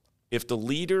 If the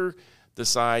leader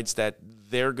decides that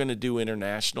they're going to do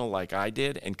international like I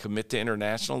did and commit to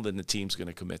international, then the team's going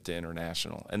to commit to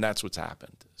international. And that's what's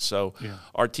happened. So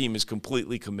Our team is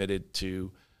completely committed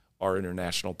to our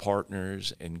international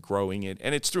partners and growing it.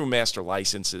 And it's through master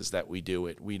licenses that we do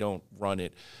it. We don't run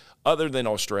it. Other than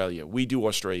Australia, we do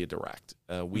Australia direct.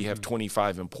 We have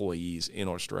 25 employees in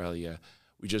Australia.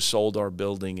 We just sold our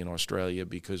building in Australia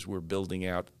because we're building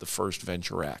out the first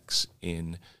VentureX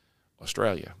in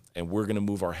Australia. And we're going to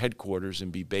move our headquarters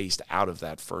and be based out of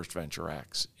that first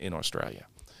VentureX in Australia.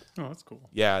 Oh, that's cool.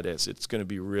 Yeah, it is. It's going to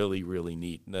be really, really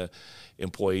neat. And the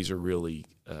employees are really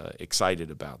excited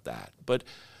about that. But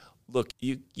look,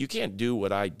 you can't do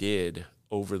what I did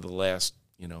over the last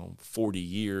 40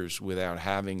 years without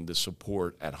having the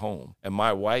support at home. And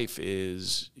my wife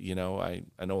is, I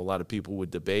know a lot of people would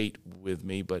debate with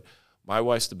me, but my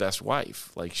wife's the best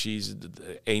wife. Like, she's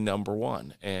a number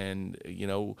one. And,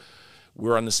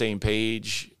 we're on the same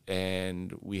page,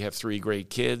 and we have 3 great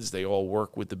kids. They all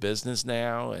work with the business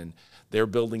now, and they're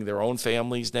building their own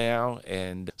families now.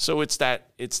 And so it's that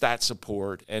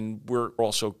support. And we're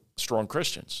also strong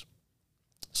Christians.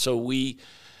 So we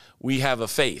have a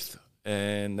faith.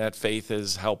 And that faith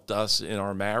has helped us in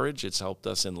our marriage. It's helped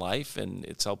us in life, and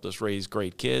it's helped us raise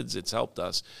great kids. It's helped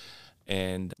us.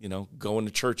 And, going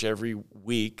to church every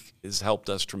week has helped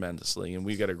us tremendously. And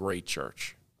we've got a great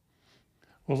church.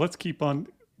 Well, let's keep on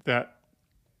that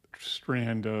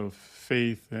strand of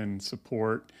faith and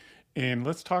support. And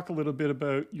let's talk a little bit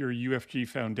about your UFG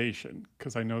Foundation,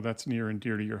 because I know that's near and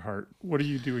dear to your heart. What are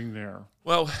you doing there?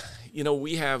 Well,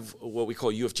 we have what we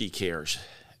call UFG Cares.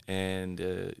 And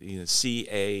CARES,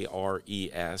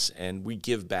 and we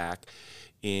give back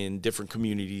in different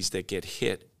communities that get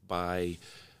hit by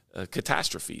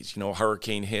catastrophes. A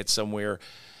hurricane hits somewhere.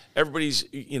 Everybody's,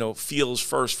 feels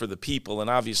first for the people, and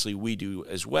obviously we do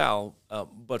as well.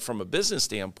 But from a business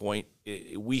standpoint,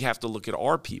 we have to look at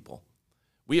our people.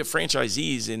 We have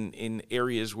franchisees in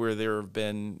areas where there have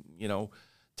been,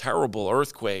 terrible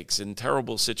earthquakes and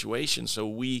terrible situations. So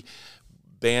we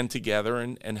band together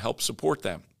and help support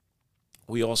them.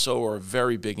 We also are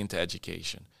very big into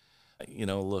education.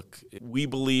 Look, we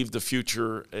believe the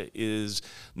future is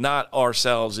not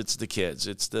ourselves, it's the kids.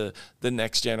 It's the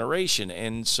next generation.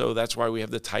 And so that's why we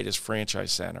have the Titus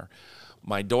Franchise Center.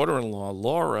 My daughter-in-law,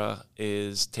 Laura,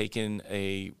 is taking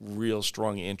a real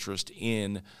strong interest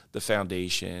in the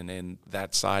foundation and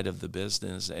that side of the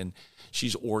business. And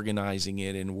she's organizing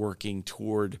it and working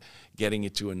toward getting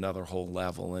it to another whole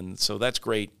level. And so that's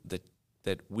great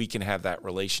that we can have that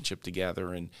relationship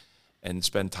together and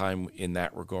spend time in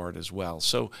that regard as well.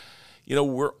 So,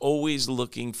 we're always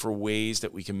looking for ways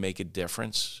that we can make a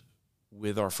difference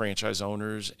with our franchise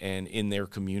owners and in their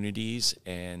communities,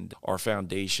 and our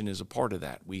foundation is a part of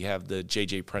that. We have the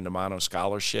J.J. Prendamano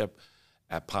Scholarship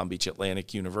at Palm Beach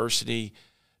Atlantic University.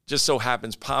 Just so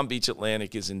happens Palm Beach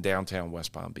Atlantic is in downtown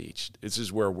West Palm Beach. This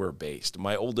is where we're based.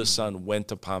 My oldest son went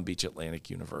to Palm Beach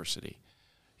Atlantic University.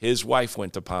 His wife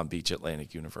went to Palm Beach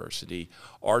Atlantic University.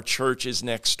 Our church is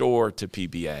next door to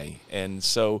PBA. And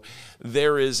so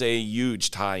there is a huge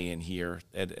tie-in here,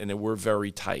 and we're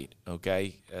very tight,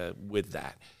 with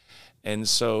that. And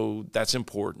so that's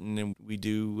important. And we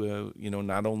do,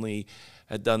 not only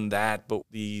have done that, but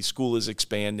the school is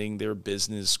expanding. Their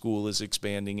business school is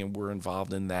expanding, and we're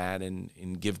involved in that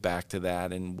and give back to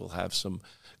that. And we'll have some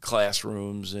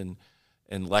classrooms and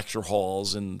lecture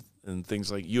halls and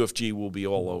things like UFG will be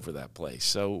all over that place.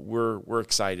 So we're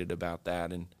excited about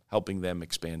that and helping them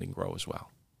expand and grow as well.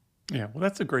 Yeah, well,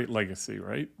 that's a great legacy,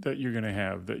 right? That you're going to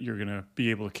have, that you're going to be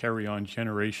able to carry on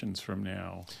generations from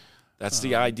now. That's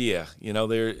the idea.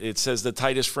 There it says the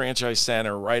Titus Franchise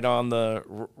Center right on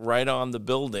the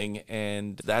building,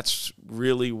 and that's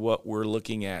really what we're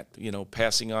looking at,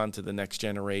 passing on to the next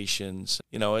generations.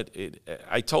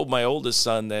 I told my oldest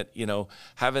son that,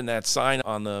 having that sign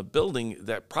on the building,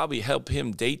 that probably helped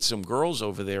him date some girls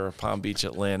over there at Palm Beach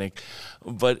Atlantic,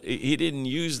 but he didn't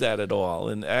use that at all.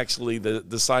 And actually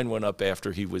the sign went up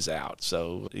after he was out.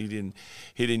 So he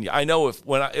didn't, I know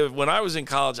when I was in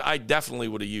college, I definitely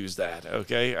would have used that.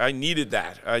 Okay. I needed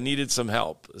that. I needed some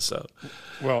help. So,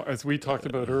 well, as we talked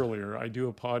about earlier, I do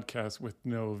a podcast with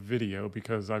no video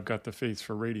because I've got the face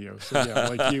for radio. So yeah,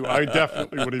 like you, I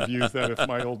definitely would have used that if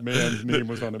my old man's name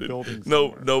was on a building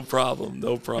somewhere. No problem.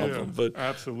 Yeah, but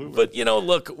absolutely. But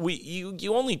look,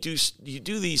 you only do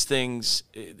these things,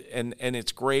 and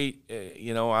it's great.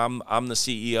 I'm the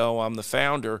CEO, I'm the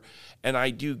founder, and I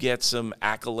do get some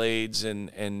accolades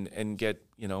and get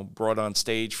brought on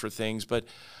stage for things, but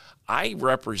I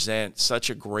represent such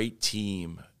a great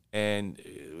team, and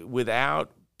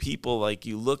without people like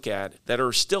you look at that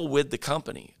are still with the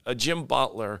company, a Jim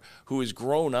Butler who has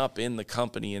grown up in the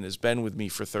company and has been with me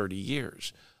for 30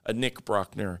 years, a Nick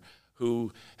Bruckner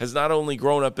who has not only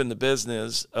grown up in the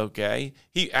business, okay,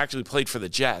 he actually played for the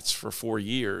Jets for 4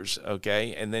 years,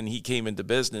 okay, and then he came into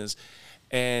business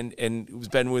and has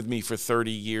been with me for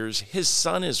 30 years. His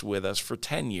son is with us for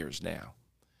 10 years now.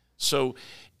 So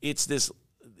it's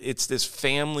this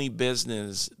family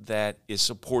business that is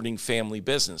supporting family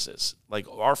businesses. Like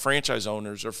our franchise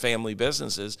owners are family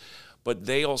businesses, but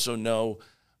they also know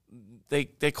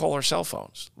they call our cell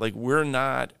phones. Like we're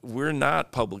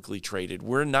not publicly traded.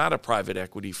 We're not a private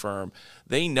equity firm.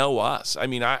 They know us. I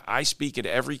mean, I speak at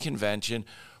every convention.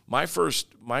 My first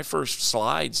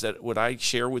slides that what I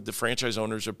share with the franchise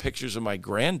owners are pictures of my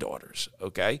granddaughters.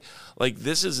 Okay, like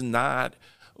this is not,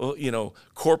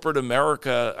 corporate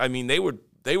America. I mean, they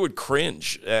would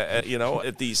cringe,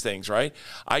 at these things, right?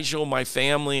 I show my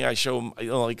family. I show,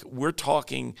 like we're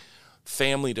talking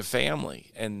family to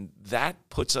family, and that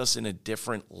puts us in a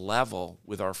different level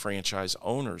with our franchise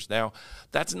owners. Now,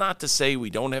 that's not to say we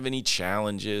don't have any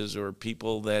challenges or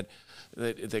people that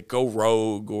go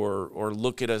rogue or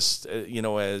look at us,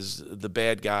 as the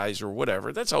bad guys or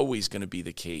whatever. That's always going to be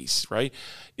the case, right?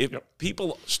 If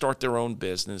people start their own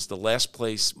business, the last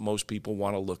place most people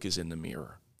want to look is in the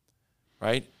mirror,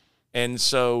 right? And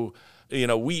so,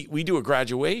 we do a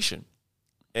graduation,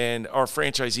 and our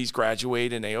franchisees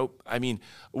graduate, and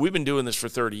we've been doing this for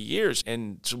 30 years,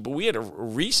 and so, but we had a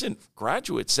recent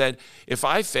graduate said, if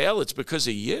I fail, it's because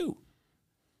of you.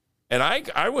 And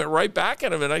I went right back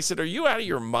at him and I said, are you out of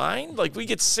your mind? Like we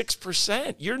get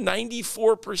 6%. You're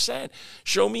 94%.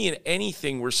 Show me in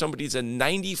anything where somebody's a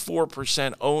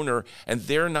 94% owner and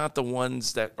they're not the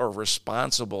ones that are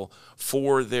responsible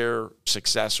for their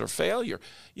success or failure.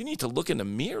 You need to look in the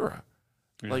mirror.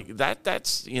 Yeah. Like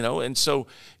that's, and so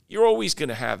you're always going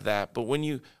to have that. But when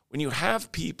you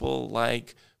have people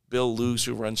like Bill Luce,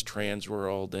 who runs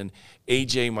Transworld, and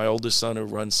AJ, my oldest son, who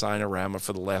runs Signarama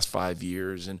for the last 5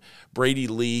 years, and Brady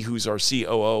Lee, who's our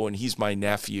COO, and he's my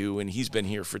nephew, and he's been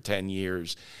here for 10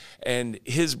 years, and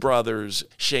his brothers,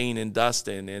 Shane and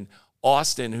Dustin, and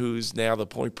Austin, who's now the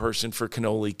point person for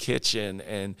Cannoli Kitchen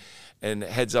and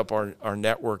heads up our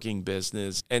networking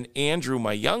business, and Andrew,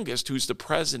 my youngest, who's the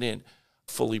president,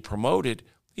 fully promoted,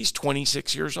 he's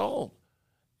 26 years old.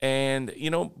 And,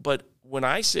 but when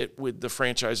I sit with the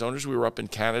franchise owners, we were up in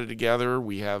Canada together.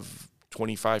 We have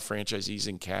 25 franchisees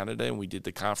in Canada, and we did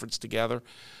the conference together.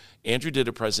 Andrew did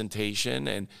a presentation,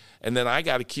 and then I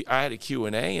had a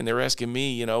Q&A, and they're asking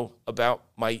me, about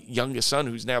my youngest son,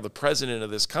 who's now the president of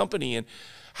this company, and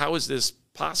how is this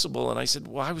possible? And I said,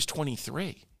 well, I was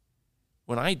 23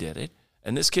 when I did it,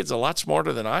 and this kid's a lot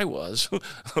smarter than I was,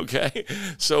 okay?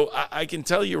 So I can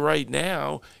tell you right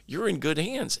now, you're in good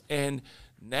hands. And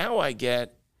now I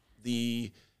get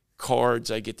the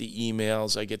cards, I get the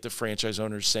emails, I get the franchise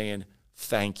owners saying,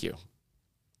 thank you.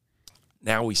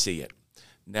 Now we see it.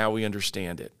 Now we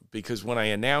understand it. Because when I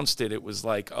announced it, it was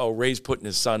like, oh, Ray's putting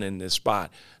his son in this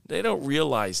spot. They don't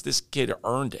realize this kid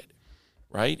earned it,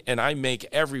 right? And I make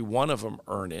every one of them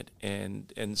earn it.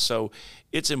 And so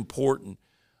it's important.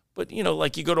 But,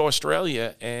 like you go to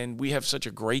Australia, and we have such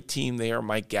a great team there.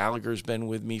 Mike Gallagher's been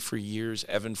with me for years.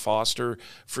 Evan Foster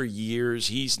for years.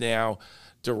 He's now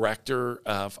director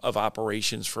of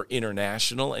operations for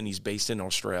international, and he's based in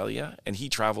Australia, and he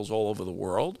travels all over the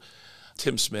world.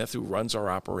 Tim Smith, who runs our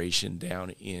operation down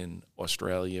in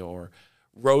Australia, or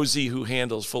Rosie, who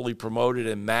handles Fully Promoted,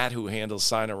 and Matt, who handles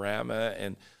Signarama,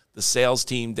 and the sales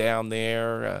team down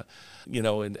there,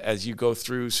 and as you go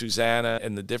through Susanna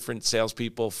and the different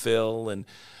salespeople, Phil and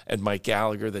Mike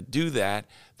Gallagher, that do that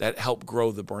help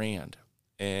grow the brand.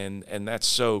 And that's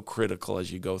so critical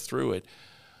as you go through it.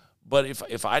 But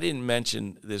if I didn't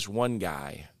mention this one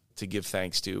guy to give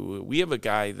thanks to, we have a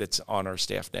guy that's on our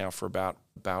staff now for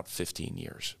about 15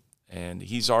 years, and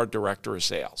he's our director of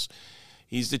sales.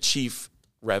 He's the chief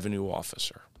revenue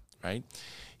officer, right?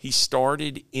 He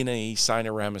started in a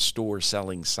Signarama store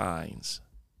selling signs,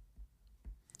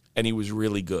 and he was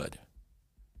really good.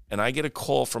 And I get a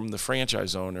call from the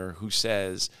franchise owner who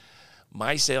says,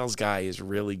 my sales guy is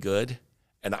really good,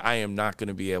 and I am not going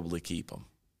to be able to keep him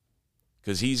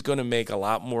because he's going to make a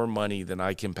lot more money than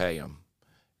I can pay him.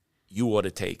 You ought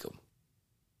to take him.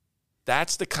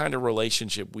 That's the kind of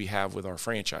relationship we have with our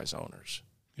franchise owners.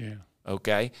 Yeah.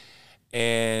 Okay?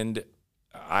 And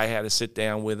I had to sit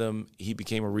down with him. He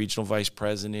became a regional vice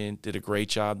president, did a great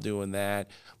job doing that,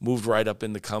 moved right up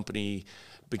in the company,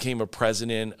 became a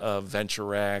president of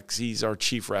VentureX. He's our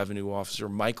chief revenue officer.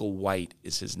 Michael White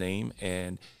is his name,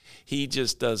 and he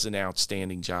just does an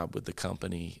outstanding job with the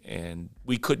company, and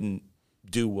we couldn't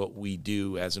do what we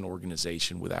do as an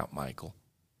organization without Michael.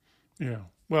 Yeah.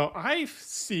 Well, I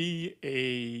see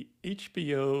a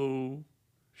HBO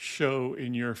show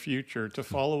in your future to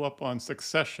follow up on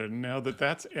Succession now that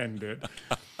that's ended.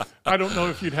 I don't know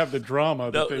if you'd have the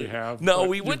drama that they have. No,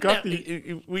 we wouldn't. Got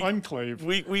the Enclave.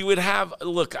 We would have,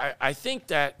 look, I think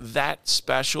that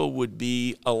special would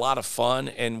be a lot of fun,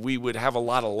 and we would have a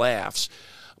lot of laughs.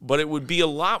 But it would be a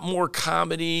lot more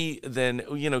comedy than,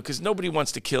 because nobody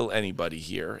wants to kill anybody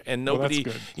here. And nobody,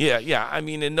 that's good. Yeah. I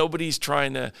mean, and nobody's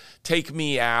trying to take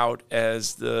me out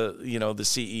as the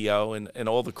CEO and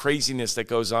all the craziness that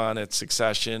goes on at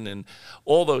Succession and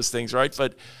all those things, right?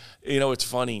 But, it's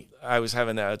funny. I was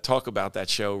having a talk about that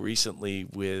show recently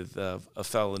with a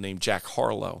fellow named Jack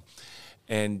Harlow.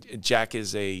 And Jack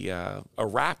is a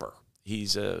rapper.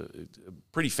 He's a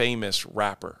pretty famous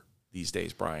rapper these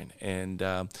days, Brian, and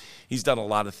he's done a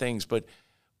lot of things. But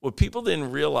what people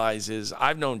didn't realize is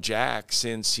I've known Jack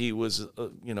since he was, a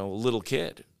little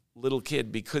kid,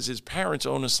 because his parents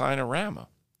own a Signarama.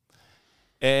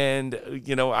 And,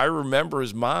 I remember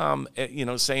his mom,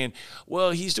 saying,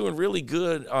 well, he's doing really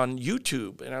good on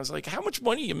YouTube. And I was like, how much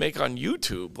money you make on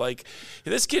YouTube? Like,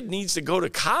 this kid needs to go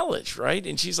to college, right?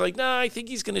 And she's like, no, I think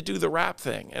he's going to do the rap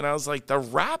thing. And I was like, the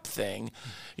rap thing?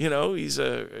 He's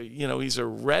a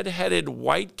redheaded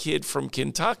white kid from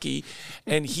Kentucky,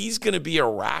 and he's going to be a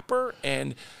rapper,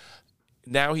 and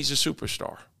now he's a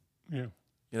superstar. Yeah.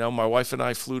 My wife and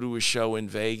I flew to a show in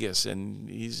Vegas, and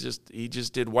he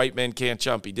just did White Men Can't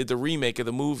Jump. He did the remake of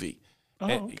the movie.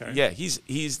 Oh, okay. Yeah,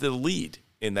 he's the lead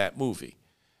in that movie.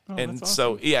 Oh, And that's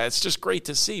so, awesome. yeah, it's just great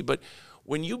to see. But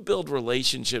when you build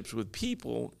relationships with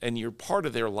people and you're part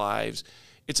of their lives,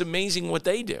 it's amazing what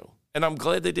they do. And I'm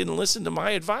glad they didn't listen to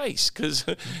my advice, because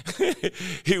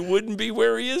he wouldn't be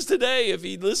where he is today if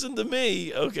he'd listened to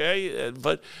me. Okay,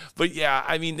 but yeah,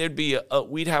 I mean,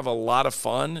 we'd have a lot of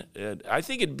fun. I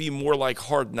think it'd be more like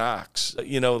Hard Knocks,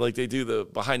 like they do the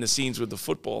behind the scenes with the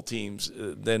football teams,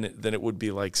 than it would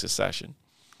be like Succession.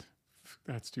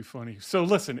 That's too funny. So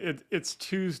listen, it's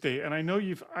Tuesday, and I know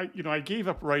I gave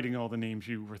up writing all the names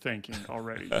you were thanking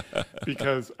already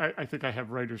because I think I have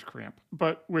writer's cramp.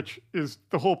 But which is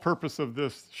the whole purpose of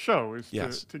this show is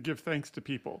Yes. to give thanks to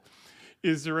people.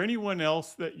 Is there anyone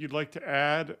else that you'd like to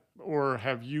add, or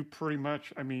have you pretty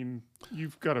much? I mean,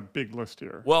 you've got a big list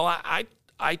here. Well,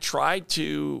 I try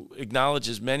to acknowledge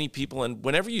as many people, and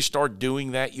whenever you start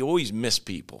doing that, you always miss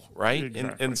people, right?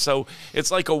 Exactly. And so it's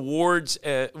like awards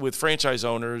with franchise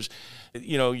owners.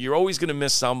 You're always going to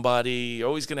miss somebody. You're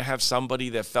always going to have somebody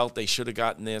that felt they should have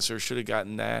gotten this or should have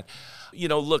gotten that.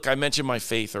 Look, I mentioned my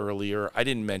faith earlier. I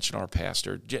didn't mention our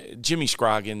pastor. Jimmy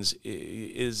Scroggins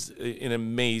is an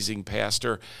amazing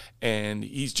pastor, and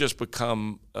he's just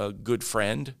become a good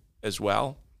friend as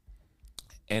well.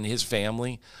 And his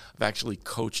family, I've actually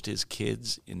coached his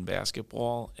kids in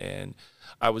basketball, and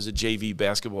I was a JV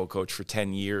basketball coach for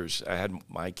 10 years. I had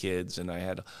my kids, and I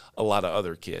had a lot of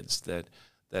other kids that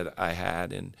I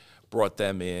had, and brought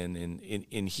them in. And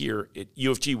in here at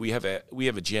UFG, we have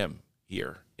a gym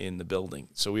here in the building,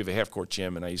 so we have a half-court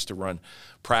gym, and I used to run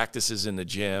practices in the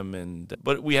gym,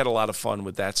 but we had a lot of fun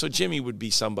with that. So Jimmy would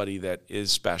be somebody that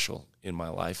is special in my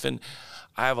life, and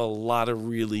I have a lot of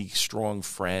really strong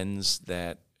friends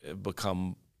that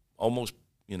become almost,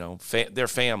 they're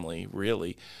family,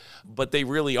 really. But they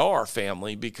really are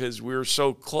family because we're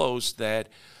so close that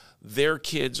their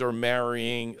kids are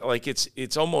marrying, like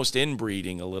it's almost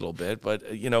inbreeding a little bit, but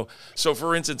so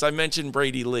for instance, I mentioned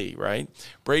Brady Lee, right?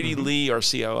 Brady Lee, our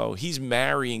COO, he's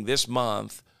marrying this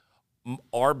month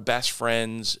our best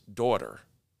friend's daughter,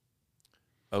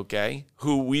 okay,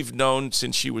 who we've known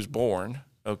since she was born,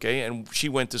 okay, and she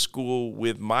went to school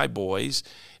with my boys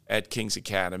at King's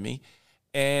Academy.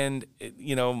 And,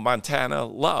 Montana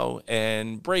Lowe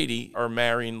and Brady are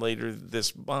marrying later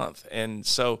this month. And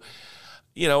so,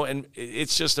 and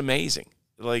it's just amazing,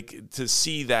 like, to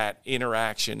see that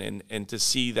interaction and to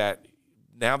see that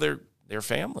now they're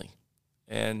family.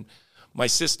 And my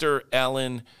sister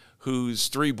Ellen, whose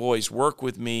 3 boys work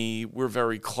with me, we're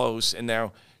very close, and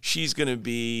now she's going to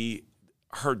be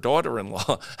her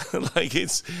daughter-in-law. Like,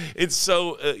 it's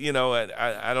so,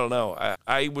 I don't know.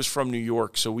 I was from New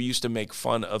York, so we used to make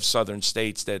fun of southern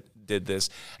states that did this,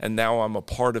 and now I'm a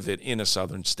part of it in a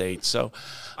southern state. So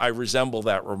I resemble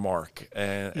that remark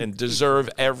and deserve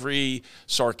every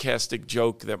sarcastic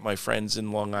joke that my friends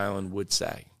in Long Island would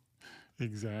say.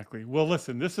 Exactly. Well,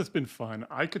 listen, this has been fun.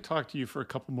 I could talk to you for a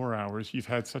couple more hours. You've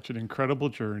had such an incredible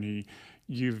journey.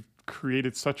 You've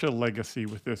created such a legacy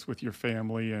with this, with your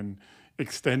family and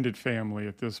extended family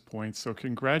at this point. So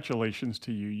congratulations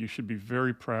to you. You should be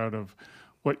very proud of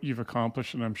what you've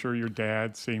accomplished. And I'm sure your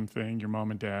dad, same thing, your mom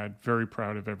and dad, very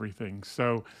proud of everything.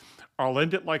 So I'll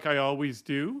end it like I always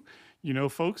do.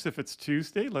 Folks, if it's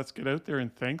Tuesday, let's get out there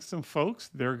and thank some folks.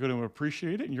 They're going to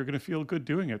appreciate it and you're going to feel good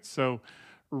doing it. So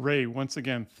Ray, once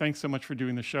again, thanks so much for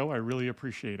doing the show. I really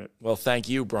appreciate it. Well, thank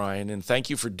you, Brian, and thank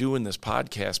you for doing this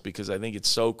podcast, because I think it's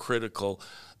so critical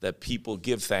that people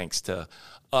give thanks to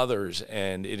others,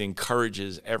 and it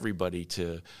encourages everybody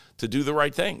to do the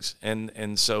right things.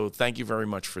 And so thank you very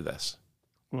much for this.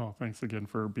 Well, thanks again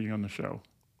for being on the show.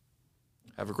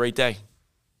 Have a great day.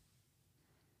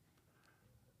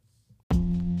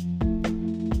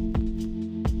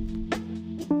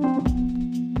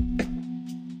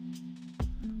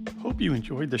 Hope you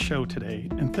enjoyed the show today,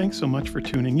 and thanks so much for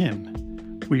tuning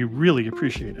in. We really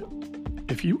appreciate it.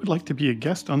 If you would like to be a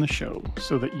guest on the show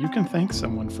so that you can thank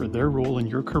someone for their role in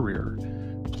your career,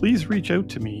 please reach out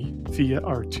to me via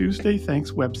our Tuesday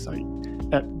Thanks website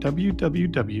at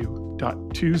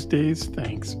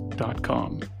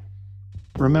www.tuesdaysthanks.com.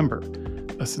 Remember,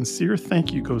 a sincere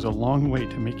thank you goes a long way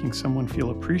to making someone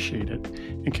feel appreciated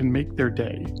and can make their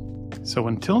day. So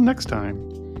until next time,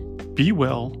 be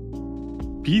well,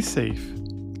 be safe,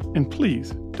 and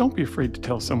please don't be afraid to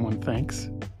tell someone thanks.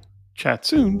 Chat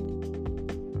soon.